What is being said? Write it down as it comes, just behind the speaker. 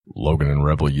Logan and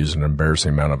Rebel use an embarrassing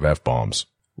amount of F-bombs.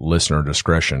 Listener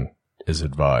discretion is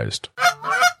advised.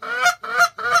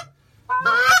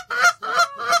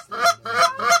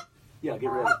 Yeah, get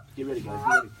ready. Get ready,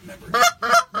 guys. Get ready.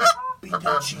 Beat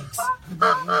them cheeks.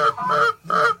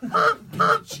 Beat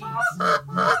them cheeks.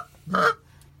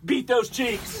 Beat those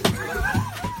cheeks.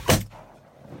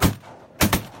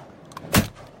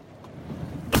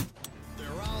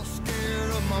 They're all scared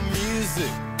of my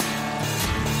music.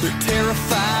 They're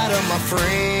terrified of my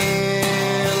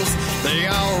friends. They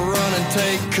all run and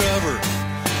take cover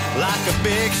like a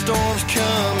big storm's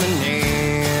coming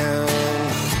in.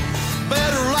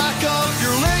 Better lock up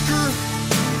your liquor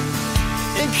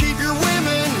and keep your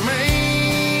women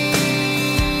mean.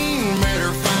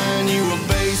 Better find you a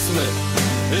basement.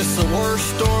 It's the worst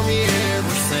storm you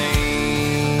ever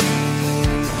seen.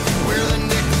 We're the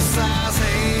nickel-sized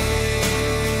hell.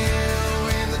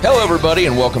 Hello, everybody,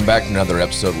 and welcome back to another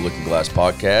episode of Looking Glass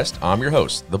Podcast. I'm your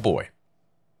host, The Boy.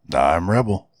 I'm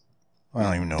Rebel. I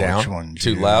don't even know Down? which one.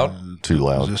 Too loud? Too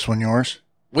loud. Is this one yours?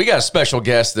 We got a special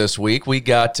guest this week. We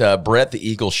got Brett the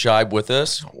Eagle Scheib with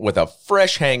us with a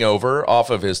fresh hangover off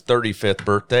of his 35th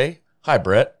birthday. Hi,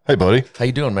 Brett. Hey, buddy. How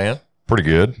you doing, man? Pretty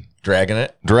good. Dragging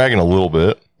it? Dragging a little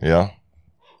bit, yeah.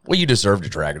 Well, you deserve to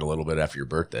drag it a little bit after your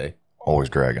birthday. Always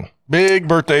dragging. Big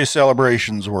birthday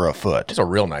celebrations were afoot. It's a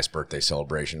real nice birthday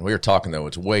celebration. We were talking, though,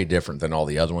 it's way different than all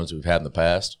the other ones we've had in the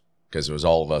past because it was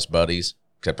all of us buddies,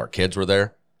 except our kids were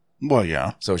there. Well,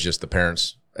 yeah. So it's just the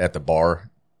parents at the bar,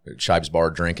 at Scheib's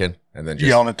bar, drinking, and then just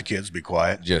Yelling at the kids to be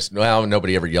quiet. well,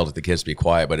 nobody ever yelled at the kids to be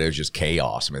quiet, but it was just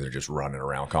chaos. I mean, they're just running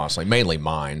around constantly, mainly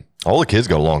mine. All the kids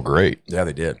got along great. Yeah,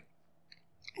 they did.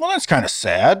 Well, that's kind of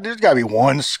sad. There's got to be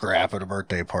one scrap at a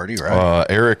birthday party, right?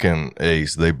 Eric and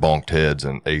Ace, they bonked heads,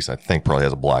 and Ace, I think, probably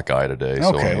has a black eye today. Okay,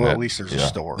 so, I mean, well, at least there's a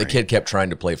story. The kid kept trying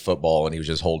to play football, and he was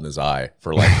just holding his eye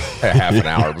for like half an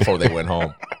hour before they went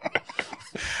home.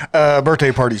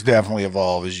 Birthday parties definitely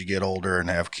evolve as you get older and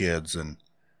have kids, and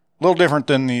a little different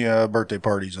than the birthday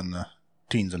parties in the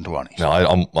teens and 20s. No,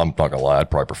 I'm not going to lie. I'd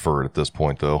probably prefer it at this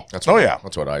point, though. That's Oh, what, yeah.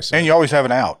 That's what I said. And you always have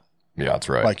an out. Yeah, that's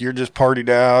right. Like you're just partied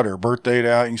out or birthdayed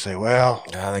out. You can say, well,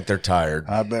 I think they're tired.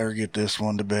 I better get this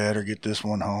one to bed or get this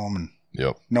one home. And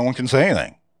Yep. no one can say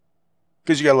anything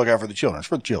because you got to look out for the children. It's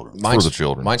for the children. For the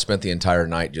children. Mine spent the entire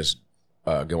night just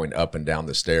going up and down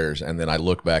the stairs, and then I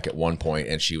looked back at one point,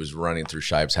 and she was running through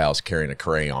Scheib's house carrying a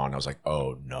crayon. I was like,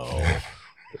 oh, no.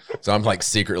 So I'm like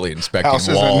secretly inspecting House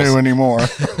walls. isn't new anymore.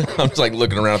 I'm just like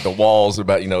looking around at the walls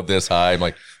about, this high. I'm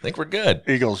like, I think we're good.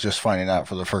 Eagle's just finding out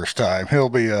for the first time. He'll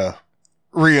be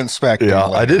re-inspecting. Yeah,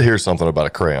 later. I did hear something about a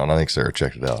crayon. I think Sarah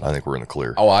checked it out. I think we're in the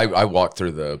clear. Oh, I walked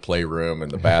through the playroom and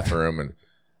the bathroom, and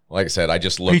like I said, I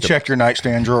just looked. He checked your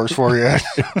nightstand drawers for you.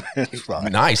 It's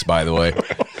fine. Nice, by the way.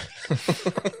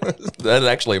 That's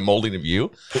actually a molding of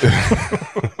you.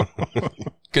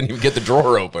 Couldn't even get the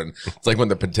drawer open. It's like when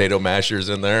the potato masher's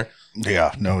in there.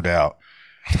 Yeah, no doubt.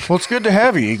 Well, it's good to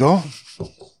have you, Eagle.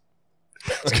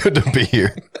 It's good to be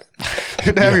here.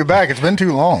 Good to have you back. It's been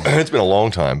too long. It's been a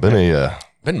long time. Been a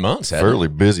Been months, hasn't fairly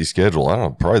busy schedule. I don't know,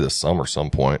 probably this summer some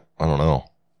point. I don't know.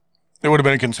 It would have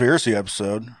been a conspiracy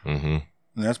episode. Mm-hmm.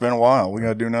 And that's been a while. We got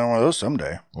to do another one of those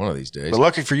someday. One of these days. But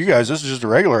lucky for you guys, this is just a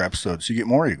regular episode, so you get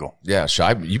more Eagle. Yeah,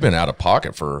 Scheib, you've been out of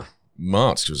pocket for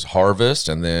months. It was harvest,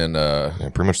 and then Yeah,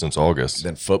 pretty much since August.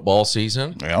 football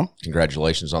season. Yeah.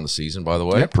 Congratulations on the season, by the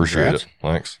way. Yeah, Appreciate congrats. it.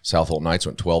 Thanks. South Holt Knights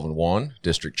went 12-1,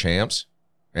 district champs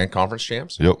and conference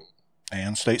champs. Yep.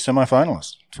 And state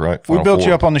semifinalists. That's right. We Final built you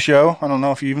four. up on the show. I don't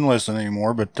know if you even listen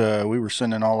anymore, but we were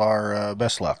sending all our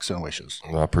best lucks and wishes.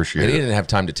 I appreciate And he it. didn't have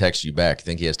time to text you back. I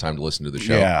think he has time to listen to the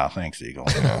show. Yeah, thanks, Eagle.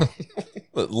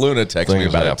 Luna texted me Things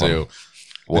about happen. it, too.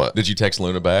 What? Did you text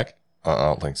Luna back? I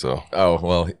don't think so. Oh,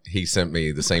 well, he sent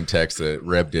me the same text that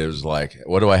Reb did. It was like,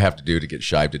 what do I have to do to get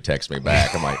Scheib to text me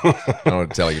back? I'm like, I don't want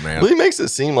to tell you, man. Well, he makes it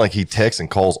seem like he texts and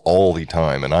calls all the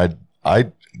time, and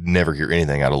I never hear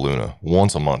anything out of Luna.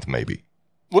 Once a month, maybe.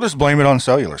 We'll just blame it on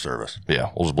cellular service.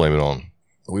 Yeah, we'll just blame it on.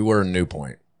 We were in New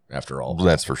Point, after all.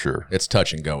 That's for sure. It's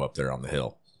touch and go up there on the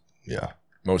hill. Yeah,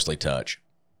 Mostly touch.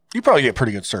 You probably get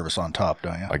pretty good service on top,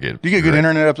 don't you? I get. Do you get good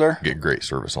internet up there? Get great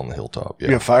service on the hilltop. Yeah,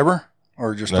 You have fiber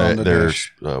or just on the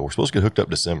dish? we're supposed to get hooked up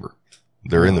December.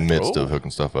 They're in the midst of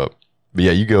hooking stuff up. But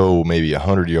yeah, you go maybe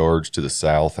 100 yards to the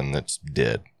south, and it's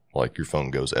dead. Like your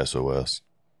phone goes SOS.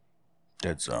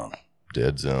 Dead zone.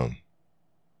 Dead zone.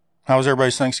 How was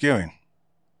everybody's Thanksgiving?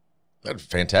 That was a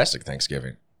fantastic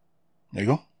Thanksgiving.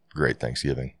 Eagle? Great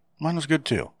Thanksgiving. Mine was good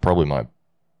too. Probably my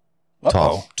Uh-oh.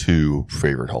 top two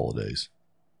favorite holidays.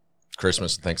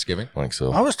 Christmas and Thanksgiving. I think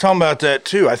so. I was talking about that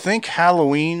too. I think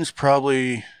Halloween's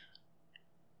probably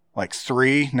like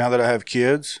 3 now that I have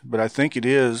kids, but I think it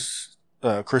is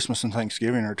Christmas and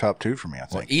Thanksgiving are top 2 for me, I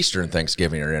Well, think. Easter and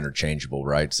Thanksgiving are interchangeable,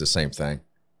 right? It's the same thing.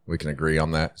 We can agree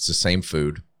on that. It's the same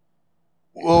food.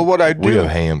 Well, what I do, We have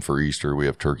ham for Easter. We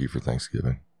have turkey for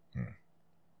Thanksgiving.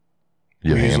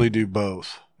 You we have usually ham? do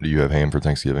both. Do you have ham for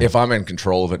Thanksgiving? If I'm in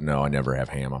control of it, no, I never have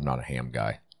ham. I'm not a ham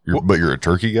guy. But you're a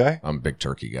turkey guy? I'm a big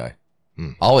turkey guy.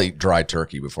 Hmm. I'll eat dry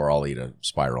turkey before I'll eat a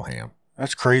spiral ham.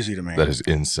 That's crazy to me. That is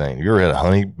insane. You ever had a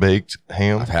honey baked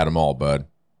ham? I've had them all, bud.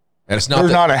 And it's not There's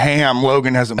that, not a ham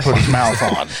Logan hasn't put his mouth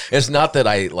on. it's not that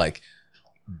I like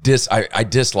I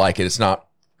dislike it. It's not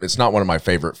one of my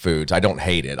favorite foods. I don't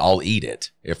hate it. I'll eat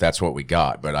it if that's what we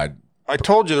got. But I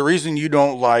told you the reason you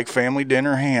don't like family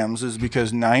dinner hams is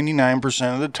because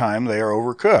 99% of the time they are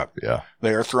overcooked. Yeah.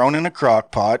 They are thrown in a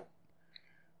crock pot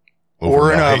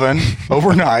or an Overnight. oven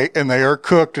overnight, and they are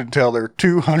cooked until they're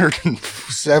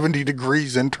 270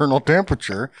 degrees internal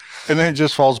temperature, and then it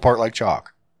just falls apart like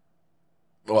chalk.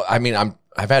 well, I mean,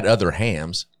 I've had other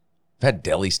hams. I've had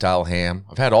deli style ham.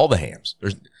 I've had all the hams.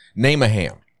 Name a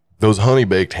ham. Those honey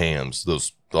baked hams,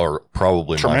 those are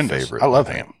probably Tremendous. my favorite. I love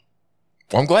ham.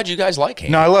 Well, I'm glad you guys like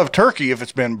ham. Now, I love turkey if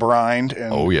it's been brined.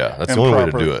 And, Oh, yeah. That's and the only way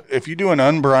to proper- do it. If you do an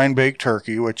unbrined baked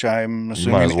turkey, which I'm might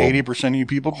assuming as well- 80% of you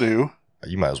people do,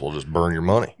 You might as well just burn your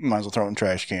money. you might as well throw it in the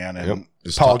trash can and Yep.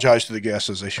 Just apologize to the guests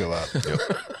as they show up.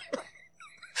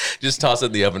 Just toss it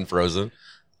in the oven frozen.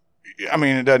 I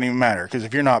mean, it doesn't even matter because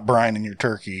if you're not brining your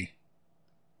turkey,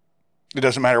 it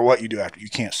doesn't matter what you do after. You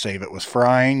can't save it with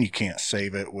frying. You can't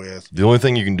save it with. The only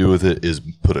thing you can do with it is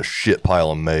put a shit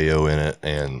pile of mayo in it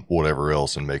and whatever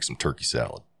else and make some turkey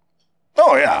salad.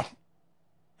 Oh yeah,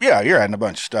 yeah. You're adding a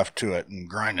bunch of stuff to it and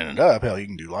grinding it up. Hell, you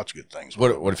can do lots of good things.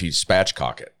 with What if you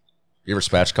spatchcock it? You ever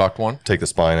spatchcocked one? Take the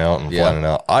spine out and Yeah. flatten it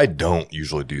out. I don't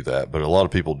usually do that, but a lot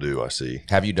of people do, I see.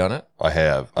 Have you done it? I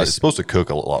have. It's supposed to cook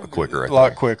a lot quicker, I it. A lot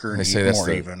think. quicker They and say that's more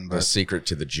the, even. the But, secret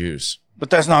to the juice. but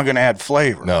that's not going to add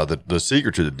flavor. No, the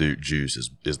secret to the juice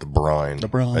is the brine. The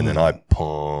brine. And then I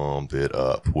pump it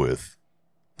up with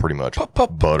pretty much Pump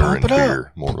it butter and up.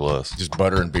 beer, more or less. Just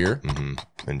butter and beer. hmm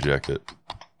Inject it.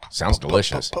 Sounds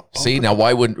delicious. See, now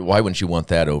why wouldn't you want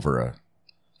that over a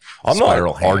I'm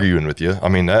spiral not ham? arguing with you. I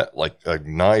mean, that like a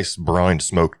nice brined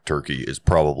smoked turkey is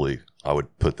probably, I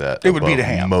would put that. It would be above the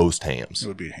ham. Most hams. It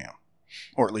would be ham,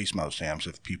 or at least most hams.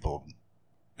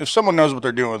 If someone knows what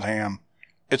they're doing with ham,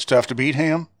 it's tough to beat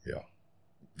ham. Yeah.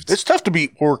 It's tough to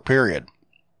beat pork. Period.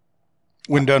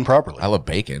 When done properly. I love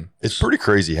bacon. It's pretty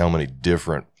crazy how many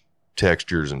different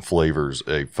textures and flavors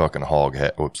a fucking hog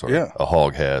Yeah. a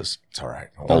hog has It's all right.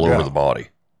 all doubt. over the body.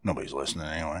 Nobody's listening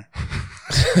anyway.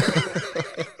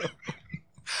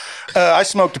 I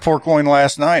smoked a pork loin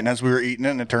last night, and as we were eating it,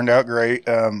 and it turned out great.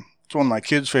 It's one of my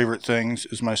kids' favorite things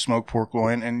is my smoked pork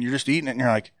loin, and you're just eating it, and you're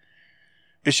like,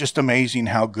 it's just amazing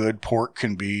how good pork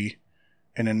can be.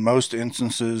 And in most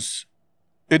instances,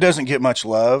 it doesn't get much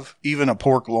love. Even a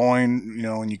pork loin,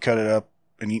 when you cut it up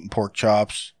and eating pork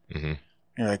chops, Mhm.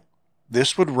 you're like,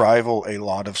 this would rival a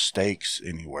lot of steaks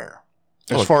anywhere.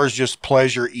 As Look. far as just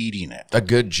pleasure eating it. A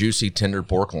good, juicy, tender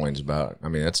pork loin's about. I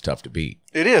mean, that's tough to beat.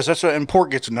 It is. And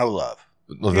pork gets no love.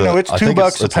 The- it's I $2 think a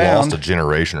it's lost pound. a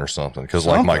generation or something. Because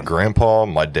like my Something. grandpa,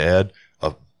 my dad,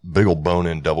 a big old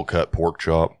bone-in double cut pork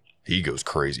chop, he goes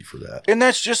crazy for that. And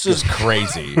that's just as.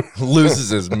 Crazy. Loses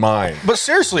his mind. But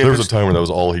seriously, There if was a time when that was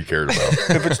all he cared about.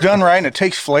 if it's done right and it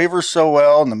takes flavor so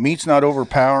well and the meat's not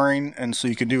overpowering, and so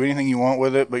you can do anything you want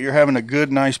with it, but you're having a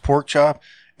good, nice pork chop,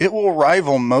 it will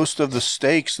rival most of the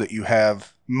steaks that you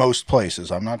have most places.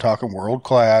 I'm not talking world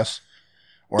class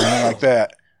or anything like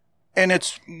that. And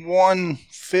it's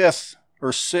 1/5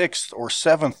 or 1/6 or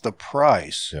 1/7 the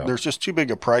price. Yeah. There's just too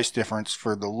big a price difference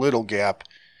for the little gap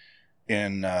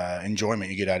in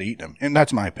enjoyment you get out of eating them. And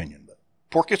that's my opinion. But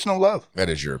pork gets no love. That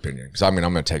is your opinion. Because, I mean,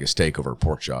 I'm going to take a steak over a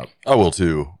pork chop. I will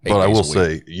too. 8 But I days will a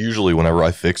say, usually whenever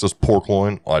I fix this pork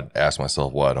loin, I'd ask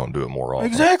myself why I don't do it more often.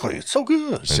 Exactly. It's so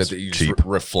good. Sit It's that you cheap. just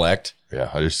reflect. Yeah,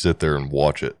 I just sit there and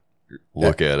watch it,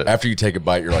 look at it. After you take a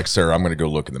bite, you're like, sir, I'm going to go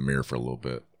look in the mirror for a little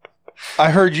bit.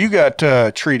 I heard you got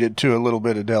treated to a little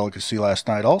bit of delicacy last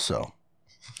night also.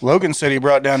 Logan said he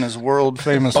brought down his world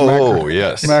famous Oh,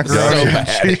 yes. macaroni So and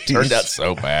bad. It cheese. turned out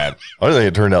so bad. I didn't think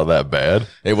it turned out that bad.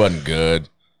 It wasn't good.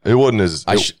 It wasn't as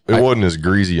I it, sh- it I- wasn't as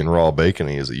greasy and raw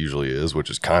bacony as it usually is, which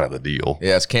is kind of the deal.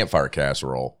 Yeah, it's campfire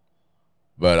casserole.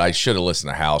 But I should have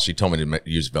listened to Hal. She told me to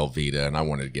use Velveeta, and I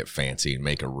wanted to get fancy and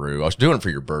make a roux. I was doing it for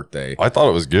your birthday. I thought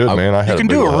it was good, man. I had You can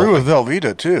big do a old roux help. with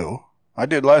Velveeta too. I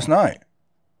did last night.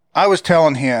 I was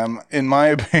telling him, in my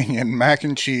opinion, mac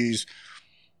and cheese,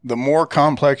 the more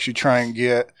complex you try and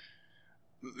get,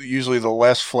 usually the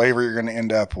less flavor you're going to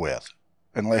end up with.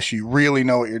 unless you really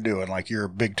know what you're doing, like you're a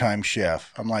big time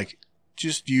chef. I'm like,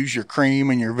 just use your cream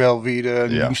and your Velveeta,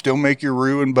 and you can still make your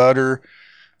roux and butter,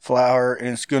 flour, and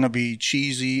it's going to be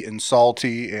cheesy and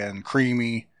salty and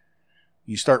creamy.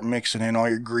 You start mixing in all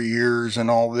your Gruyères and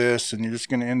all this, and you're just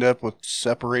going to end up with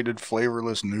separated,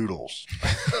 flavorless noodles.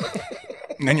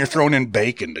 And then you're throwing in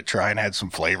bacon to try and add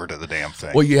some flavor to the damn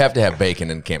thing. Well, you have to have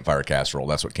bacon in campfire casserole.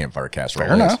 That's what campfire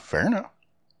casserole is. Fair enough.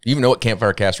 You even know what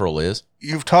campfire casserole is?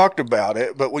 You've talked about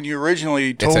it, but when you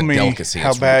originally told me delicacy.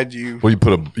 how bad you... Well,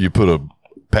 you put a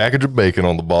package of bacon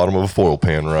on the bottom of a foil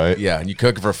pan, right? Yeah, and you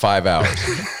cook it for 5 hours,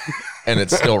 and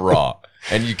it's still raw,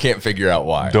 and you can't figure out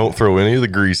why. Don't throw any of the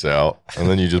grease out, and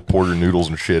then you just pour your noodles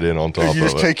and shit in on top of it. You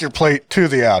just take your plate to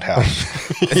the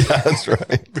outhouse. Yeah, that's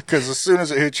right. Because as soon as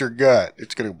it hits your gut,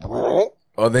 it's going to...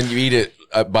 Well, then you eat it.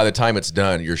 By the time it's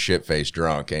done, you're shit-faced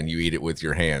drunk, and you eat it with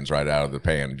your hands right out of the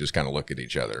pan and just kind of look at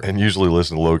each other. And usually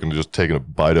listen to Logan just taking a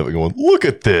bite of it and going, look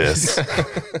at this.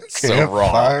 So raw.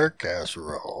 Campfire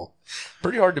casserole.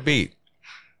 Pretty hard to beat.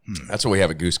 That's what we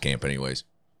have at Goose Camp anyways.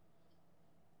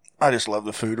 I just love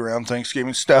the food around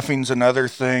Thanksgiving. Stuffing's another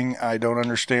thing. I don't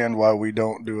understand why we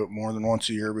don't do it more than once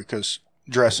a year, because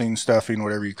dressing, stuffing,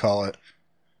 whatever you call it,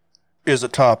 is a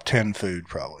top 10 food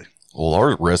probably. Well,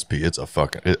 our recipe, it's a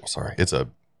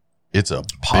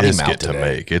biscuit to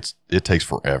make. It takes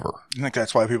forever. I think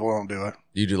that's why people don't do it.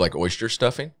 You do like oyster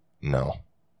stuffing? No.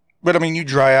 But I mean, you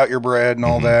dry out your bread and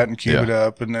all that and cube it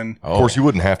up, and then... Of course, you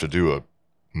wouldn't have to do a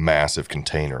massive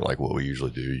container like what we usually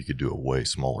do. You could do a way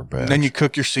smaller batch. Then you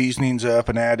cook your seasonings up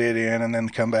and add it in, and then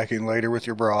come back in later with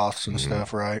your broths and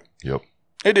stuff, right? Yep.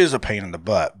 It is a pain in the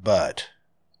butt, but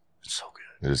it's so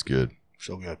good. It is good.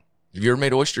 So good. Have you ever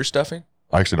made oyster stuffing?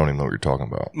 I actually don't even know what you're talking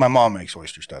about. My mom makes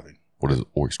oyster stuffing. What is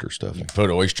oyster stuffing?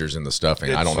 Put oysters in the stuffing.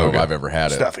 I It's don't know okay. if I've ever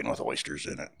had it. Stuffing with oysters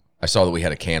in it. I saw that we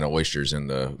had a can of oysters in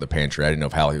the pantry. I didn't know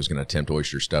if Hallie was going to attempt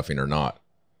oyster stuffing or not.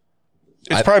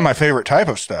 It's probably my favorite type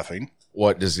of stuffing,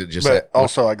 What does it just? but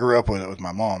also I grew up with it with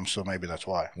my mom, so maybe that's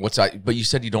why. But you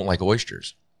said you don't like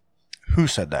oysters. Who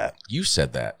said that? You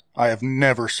said that. I have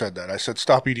never said that. I said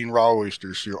stop eating raw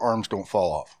oysters so your arms don't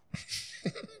fall off.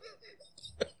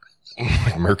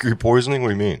 Like mercury poisoning? What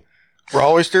do you mean?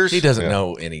 Raw oysters? He doesn't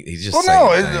know any. He's just Well,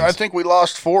 saying no, things. I think we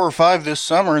lost 4 or 5 this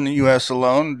summer in the U.S.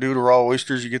 alone due to raw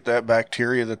oysters. You get that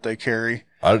bacteria that they carry.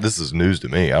 This is news to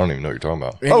me. I don't even know what you're talking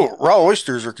about. Oh, raw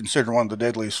oysters are considered one of the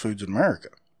deadliest foods in America.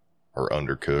 Or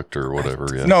undercooked or whatever.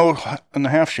 Yeah. No, in the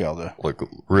half shell, though. Like,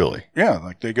 really? Yeah,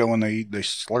 like they go when they eat, they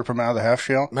slurp them out of the half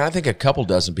shell. Man, I think a couple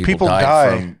dozen people, People died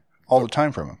die from. all the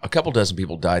time from them. A couple dozen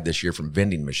people died this year from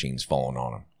vending machines falling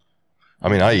on them. I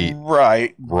mean, I eat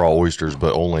Right. raw oysters,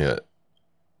 but only at,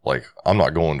 like, I'm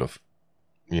not going to,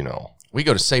 We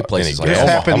go to safe places any like This gas-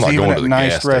 Omaha. happens I'm not even going at to the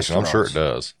nice gas station. I'm sure it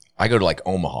restaurants. does. I go to like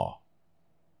Omaha.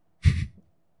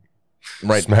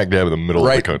 Right, Smack dab in the middle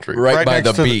of the country. right by next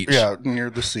the to beach. Yeah,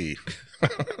 near the sea.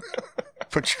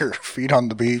 Put your feet on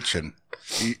the beach and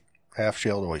eat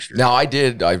half-shelled oysters. Now, I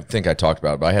think I talked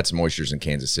about it, but I had some oysters in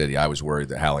Kansas City. I was worried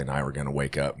that Hallie and I were going to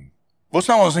wake up and Well, it's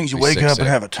not one of those things you Be wake sick, up sick. and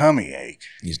have a tummy ache.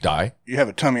 you die. You have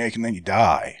a tummy ache and then you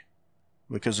die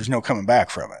because there's no coming back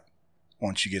from it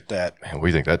once you get that, Man, what do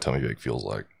you think that tummy ache feels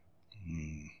like?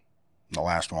 the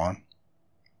last one.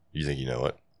 You think you know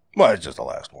it? Well, it's just the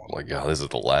last one. Like, God, this is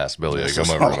the last belly This ache is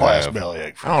I'm the ever going to last have. belly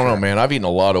ache. For I don't know, sure. man. I've eaten a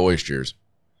lot of oysters,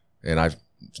 and I've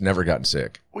never gotten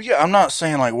sick. Well, yeah, I'm not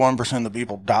saying like 1% of the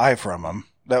people die from them.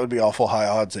 That would be awful high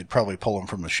odds. They'd probably pull them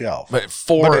from the shelf. But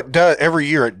But it does, every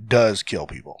year it does kill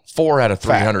people. 4 out of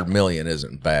Fact. 300 million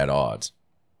isn't bad odds.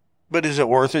 But is it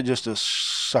worth it just to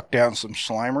suck down some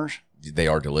Slimers? They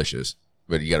are delicious,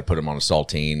 but you got to put them on a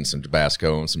saltine, some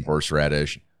Tabasco, and some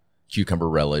horseradish, cucumber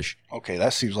relish. Okay,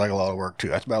 that seems like a lot of work too.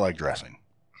 That's about like dressing.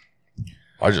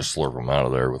 I just slurp them out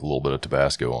of there with a little bit of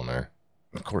Tabasco on there.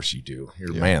 Of course you do.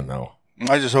 You're a man, though.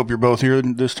 I just hope you're both here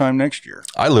this time next year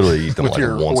I literally eat them with like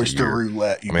your once a oyster year.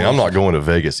 roulette. I mean, I'm not going to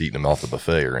Vegas eating them off the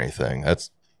buffet or anything.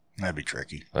 That's That'd be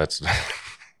tricky.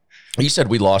 You said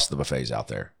we lost the buffets out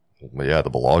there. But yeah, the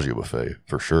Bellagio buffet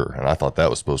for sure. And I thought that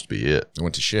was supposed to be it. It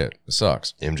went to shit. It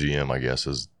sucks. MGM, I guess,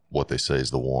 is what they say is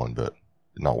the one, but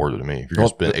not worth it to me. If you're Well,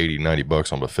 going to spend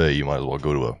 $80-$90 on buffet, you might as well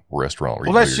go to a restaurant.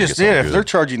 Where Well, you know that's you're just gonna it. get If something they're good.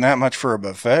 charging that much for a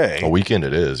buffet, A weekend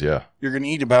it is, yeah. you're going to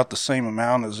eat about the same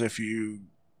amount as if you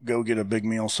go get a big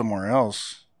meal somewhere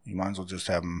else. You might as well just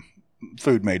have them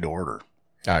food made to order.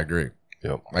 I agree.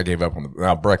 Yep. I gave up on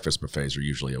breakfast buffets are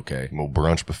usually okay. A little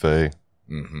brunch buffet.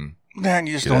 Mm-hmm. Man,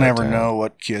 you just Get don't out of ever town. know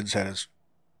what kid's had his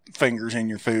fingers in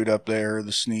your food up there,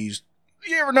 the sneeze.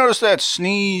 You ever notice that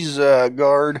sneeze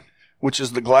guard, which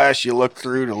is the glass you look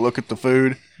through to look at the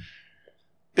food?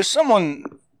 If someone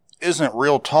isn't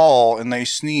real tall and they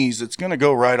sneeze, it's going to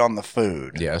go right on the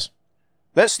food. Yes.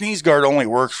 That sneeze guard only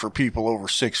works for people over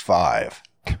 6'5".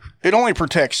 It only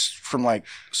protects from like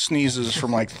sneezes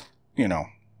from like,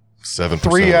 7%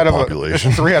 3 out of of the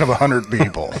population. 3 out of 100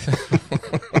 people.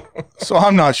 So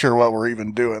I'm not sure what we're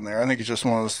even doing there. I think it's just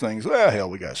one of those things. Well, hell,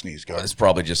 we got sneeze guards. It's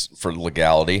probably just for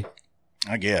legality.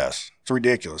 I guess it's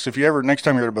ridiculous. If you ever next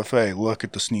time you're at a buffet, look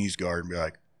at the sneeze guard and be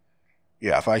like,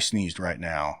 yeah, if I sneezed right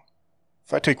now,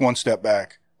 if I take one step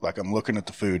back, like I'm looking at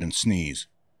the food and sneeze,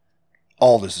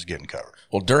 all this is getting covered.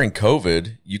 Well, during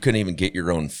COVID, you couldn't even get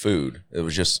your own food. It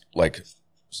was just like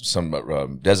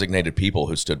some designated people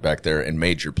who stood back there and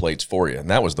made your plates for you. And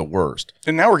that was the worst.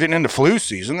 And now we're getting into flu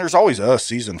season. There's always a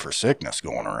season for sickness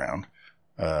going around.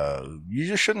 You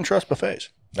just shouldn't trust buffets.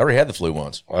 I already had the flu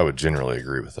once. I would generally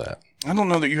agree with that. I don't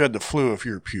know that you had the flu if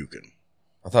you're puking.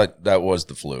 I thought that was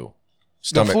the flu.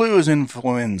 Stomach. The flu is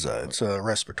influenza. It's a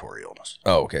respiratory illness.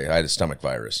 Oh, okay. I had a stomach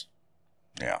virus.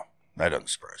 Yeah, that doesn't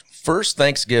surprise me. First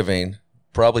Thanksgiving,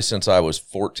 probably since I was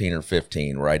 14 or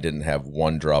 15, where I didn't have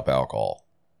one drop alcohol.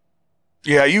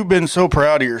 Yeah, you've been so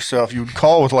proud of yourself. You'd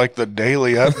call with like the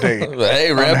daily update. Hey,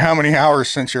 on Reb. how many hours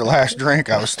since your last drink.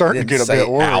 I was starting to get a bit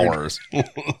worried. Hours.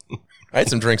 I had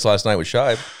some drinks last night with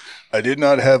Shive. I did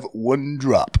not have one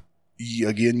drop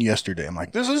again yesterday. I'm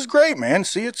like, this is great, man.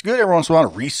 See, it's good. Every once in a while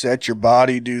to reset your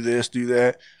body, do this, do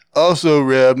that. Also,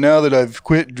 Reb, now that I've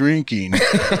quit drinking,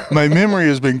 my memory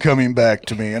has been coming back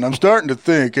to me, and I'm starting to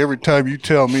think every time you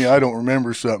tell me I don't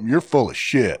remember something, you're full of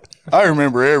shit. I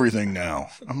remember everything now.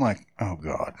 I'm like, oh,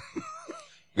 God. You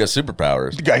got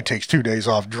superpowers. The guy takes 2 days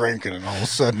off drinking, and all of a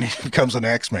sudden he becomes an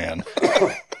X-Man.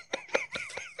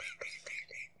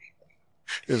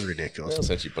 It's ridiculous. Well,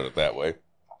 since you put it that way.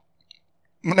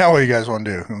 Now what do you guys want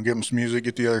to do? You want to give them some music,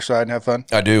 get the other side, and have fun?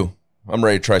 I do. I'm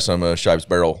ready to try some Shive's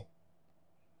Barrel.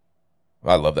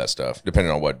 I love that stuff,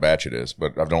 depending on what batch it is,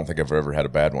 but I don't think I've ever had a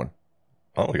bad one.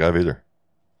 I don't think I have either.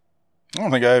 I don't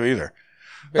think I have either.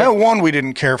 Yeah. That one we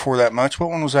didn't care for that much.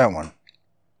 What one was that one?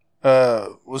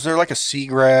 Was there like a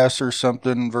seagrass or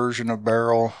something version of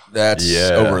Barrel? That's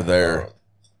over there.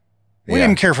 We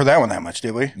didn't care for that one that much,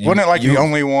 did we? Wasn't it like the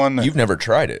only one? You've never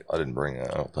tried it. I didn't bring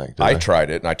that, I don't think. Did I tried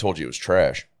it, and I told you it was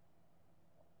trash.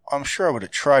 I'm sure I would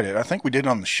have tried it. I think we did it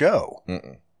on the show.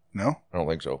 Mm-mm. No? I don't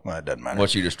think so. Well, it doesn't matter.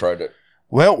 Unless you just tried it.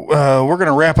 Well, we're going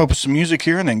to wrap up with some music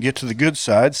here and then get to the good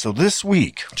side. So this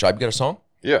week Shive, get a song?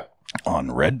 Yeah.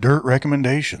 on Red Dirt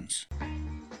Recommendations.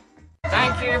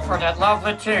 Thank you for that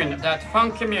lovely tune. That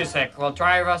funky music will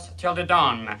drive us till the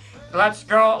dawn. Let's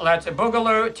go, let's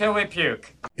boogaloo till we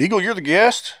puke. Eagle, you're the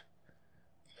guest.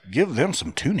 Give them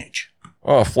some tunage.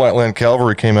 Flatland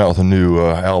Cavalry came out with a new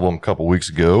album a couple weeks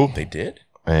ago. They did?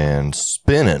 And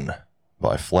Spinnin'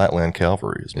 by Flatland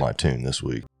Cavalry is my tune this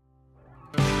week.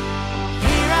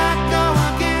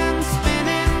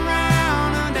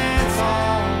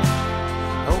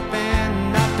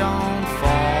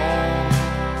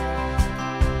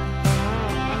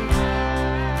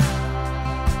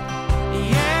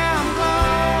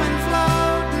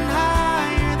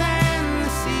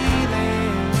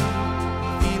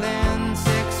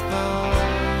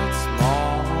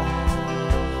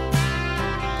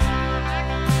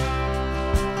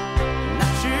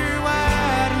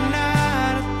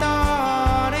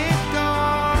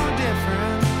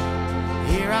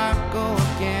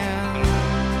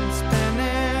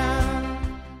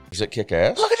 Does it kick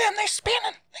ass? Look at them. They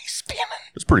spinning. They spinning.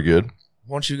 It's pretty good.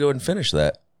 Why don't you go ahead and finish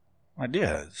that? I did.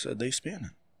 I said they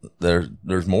spinning.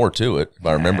 There's more to it. If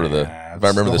I remember the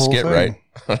whole skit thing.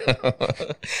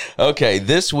 right. Okay,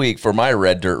 this week for my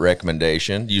Red Dirt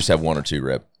recommendation, you just have one or two,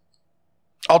 Reb.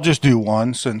 I'll just do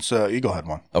one since Eagle had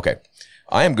one. Okay.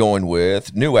 I am going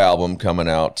with new album coming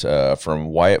out from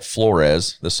Wyatt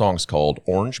Flores. The song's called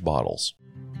Orange Bottles.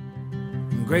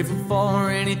 I'm grateful for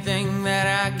anything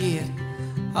that I get.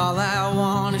 All I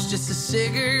want is just a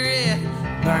cigarette.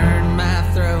 Burn my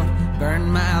throat,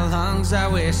 burn my lungs. I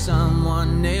wish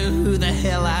someone knew who the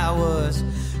hell I was.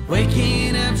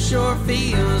 Waking up sure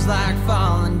feels like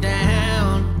falling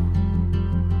down.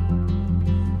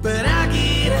 But I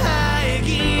get high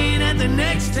again at the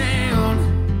next town.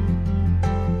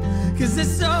 'Cause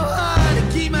it's so hard to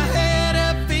keep my head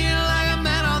up, feeling like I'm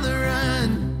out on the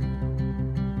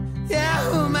run. Yeah,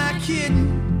 who am I kidding?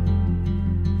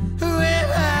 Who have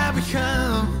I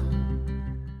become?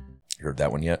 You heard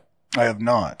that one yet? I have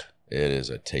not. It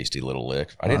is a tasty little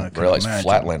lick. I I didn't can realize imagine.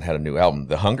 Flatland had a new album.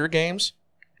 The Hunger Games?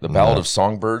 The Ballad of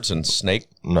Songbirds and Snake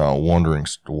No, Wandering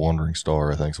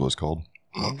Star, I think is what it's called.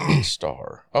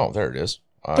 Star. Oh, there it is.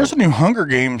 There's a new Hunger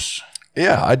Games.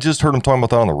 Yeah, I just heard him talking about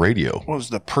that on the radio. What was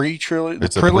the pre-trilogy?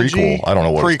 It's a prequel. I don't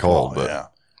know what it's called, but- yeah.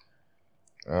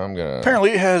 I'm gonna.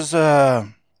 Apparently, it has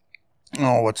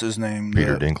what's his name?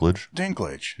 Peter Dinklage.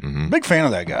 Dinklage. Big fan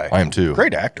of that guy. I am too.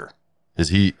 Great actor. Is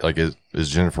he like is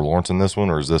Jennifer Lawrence in this one,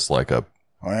 or is this like a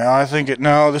Well, I think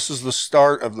this is the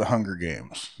start of the Hunger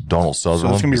Games. Donald Sutherland?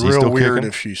 So it's gonna Is be he real still weird kicking?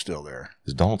 if she's still there.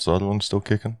 Is Donald Sutherland still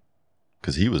kicking?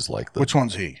 Because he was like the Which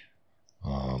one's he?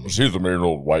 Is he the mean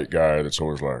old white guy that's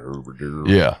always like,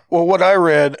 Yeah, Well, what I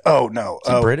read. Oh no,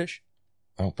 Is he British?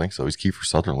 I don't think so. He's Kiefer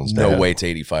Sutherland's No dad. way it's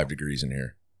 85 degrees in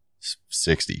here.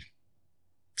 60,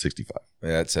 65.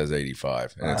 Yeah, it says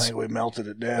 85. And I think we melted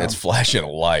it down. it's flashing a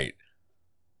light.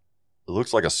 It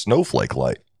looks like a snowflake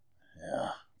light. Yeah,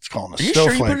 it's calling the Are you sure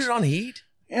snowflakes. you put it on heat?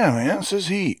 Yeah, man, it says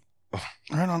heat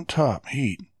right on top.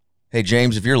 Heat. Hey,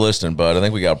 James, if you're listening, bud, I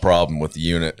think we got a problem with the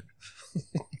unit.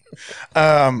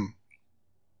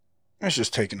 It's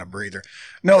just taking a breather.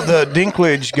 No, the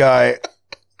Dinklage guy.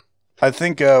 I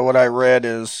think what I read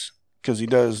is because he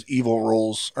does evil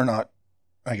roles, or not,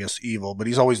 I guess evil, but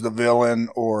he's always the villain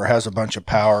or has a bunch of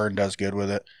power and does good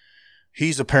with it.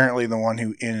 He's apparently the one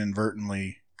who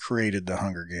inadvertently created the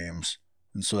Hunger Games,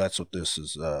 and so that's what this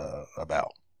is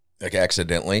about. Like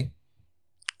accidentally?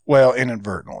 Well,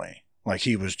 inadvertently. Like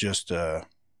he was just a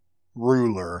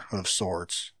ruler of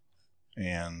sorts,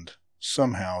 and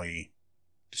somehow he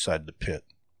decided to pit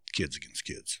kids against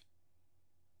kids.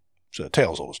 So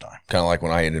tales old as time. Kind of like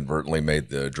when I inadvertently made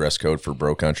the dress code for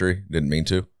Bro Country. Didn't mean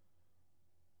to.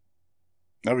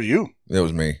 That was you. It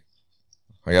was me.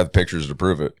 I got the pictures to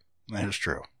prove it. That is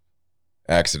true.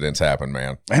 Accidents happen,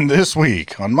 man. And this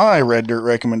week, on my Red Dirt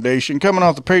recommendation, coming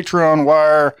off the Patreon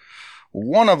wire,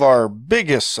 one of our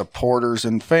biggest supporters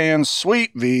and fans,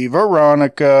 Sweet V,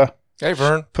 Veronica, Hey,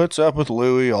 Vern. puts up with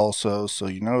Louie also, so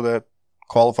you know that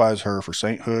qualifies her for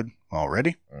sainthood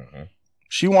already. Mm-hmm.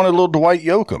 She wanted a little Dwight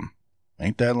Yoakam.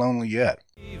 Ain't that lonely yet.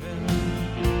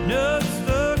 Note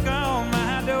stuck on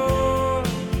my door.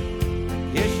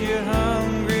 Guess you're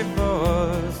hungry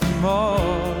for some more.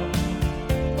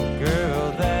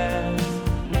 Girl,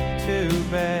 that's too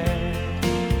bad.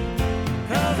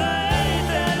 'Cause I ain't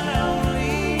that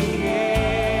lonely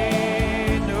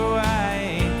yet. No, I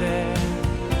ain't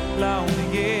that lonely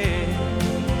yet.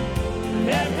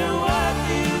 After what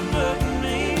you put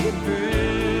me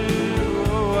through,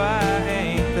 oh, I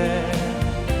ain't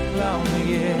that lonely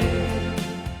yet.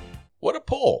 What a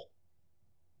pull.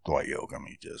 Dwight Yoakam,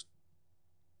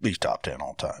 he's top 10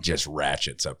 all time. Just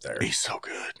ratchets up there. He's so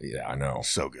good. Yeah, I know.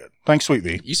 So good. Thanks, Sweet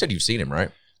V. You said you've seen him, right?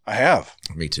 I have.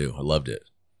 Me too. I loved it.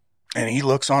 And he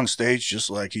looks on stage just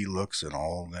like he looks in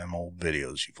all them old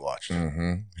videos you've watched.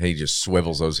 Mm-hmm. He just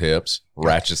swivels those hips,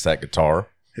 ratchets that guitar.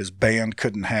 His band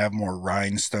couldn't have more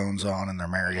rhinestones on in their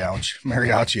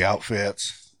mariachi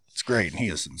outfits. It's great. And he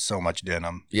is in so much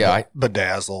denim. Yeah,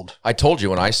 Bedazzled. I told you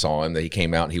when I saw him that he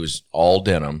came out and he was all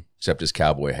denim except his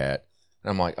cowboy hat.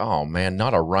 And I'm like, oh man,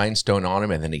 not a rhinestone on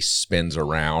him. And then he spins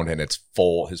around and it's his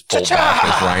full back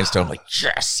is rhinestone. Like,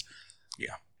 yes.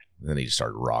 Yeah. And then he just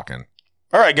started rocking.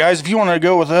 All right, guys, if you want to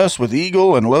go with us, with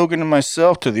Eagle and Logan and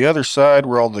myself to the other side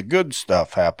where all the good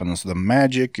stuff happens, the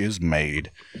magic is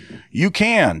made. You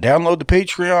can download the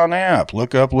Patreon app,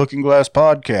 look up Looking Glass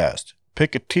Podcast,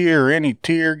 pick a tier, any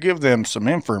tier, give them some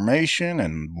information,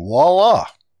 and voila,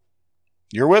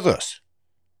 you're with us.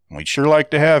 We'd sure like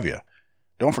to have you.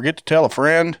 Don't forget to tell a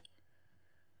friend,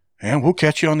 and we'll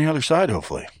catch you on the other side,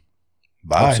 hopefully.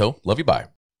 Bye. Hope so. Love you. Bye.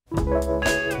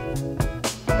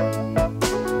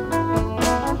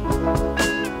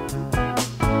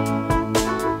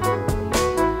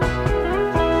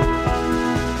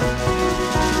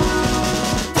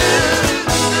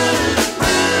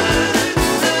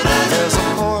 There's a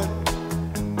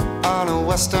port on a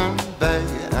western bay,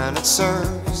 and it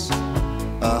serves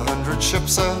 100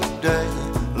 ships a day.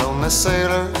 Lonely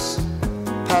sailors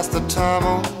pass the time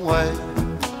away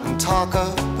and talk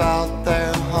about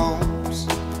their homes.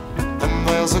 And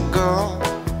there's a girl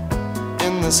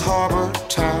in this harbor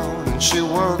town, and she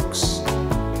works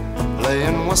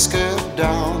laying whiskey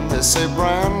down. They say,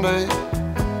 Brandy,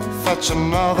 fetch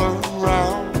another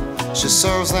round. She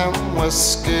serves them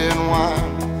whiskey and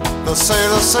wine. The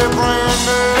sailors say,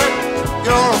 Brandy,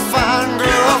 you're a fine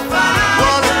girl.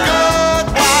 What a good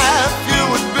wife you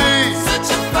would be. Such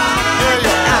a fine girl.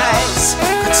 Your eyes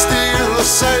could steal a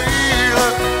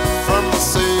sailor from the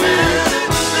sea.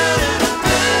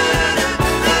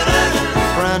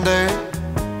 Brandy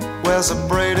wears a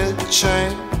braided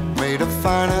chain made of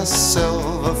finest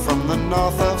silver from the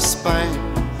north of Spain.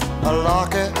 A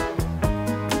locket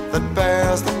that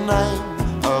bears the name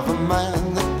of a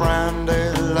man that Brandy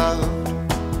loved.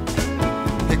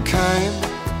 He came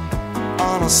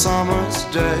on a summer's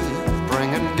day,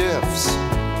 bringing gifts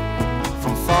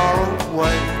from far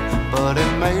away, but he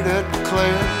made it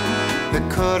clear he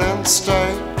couldn't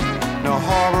stay. No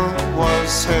harbor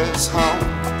was his home.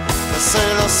 The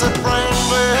sailor said,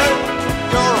 Brandy,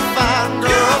 you're a fine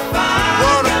girl.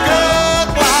 What a good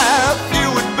wife you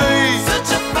would be.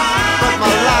 But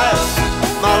my life,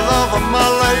 my love, and my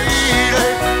lady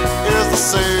is the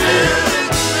sea.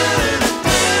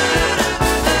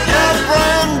 Yeah,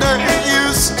 Brandy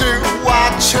used to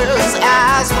watch his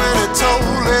eyes when he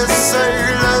told his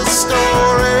sailor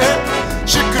story.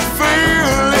 She could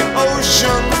feel the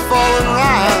ocean fall and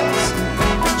rise.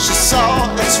 She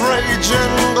saw its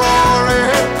raging glory,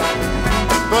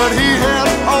 but he had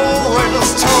always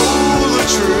told the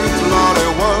truth. Lord, he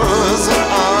was an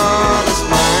honest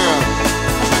man,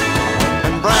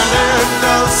 and Brandy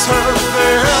does her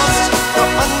best to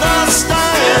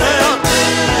understand.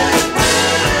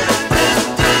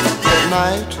 At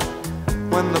night,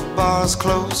 when the bars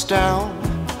close down,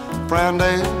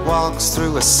 Brandy walks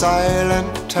through a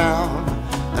silent town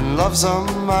and loves a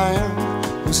man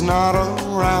who's not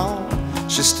around.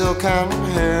 She still can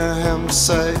hear him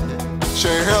say, she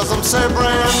hears him say,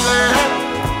 Brandy,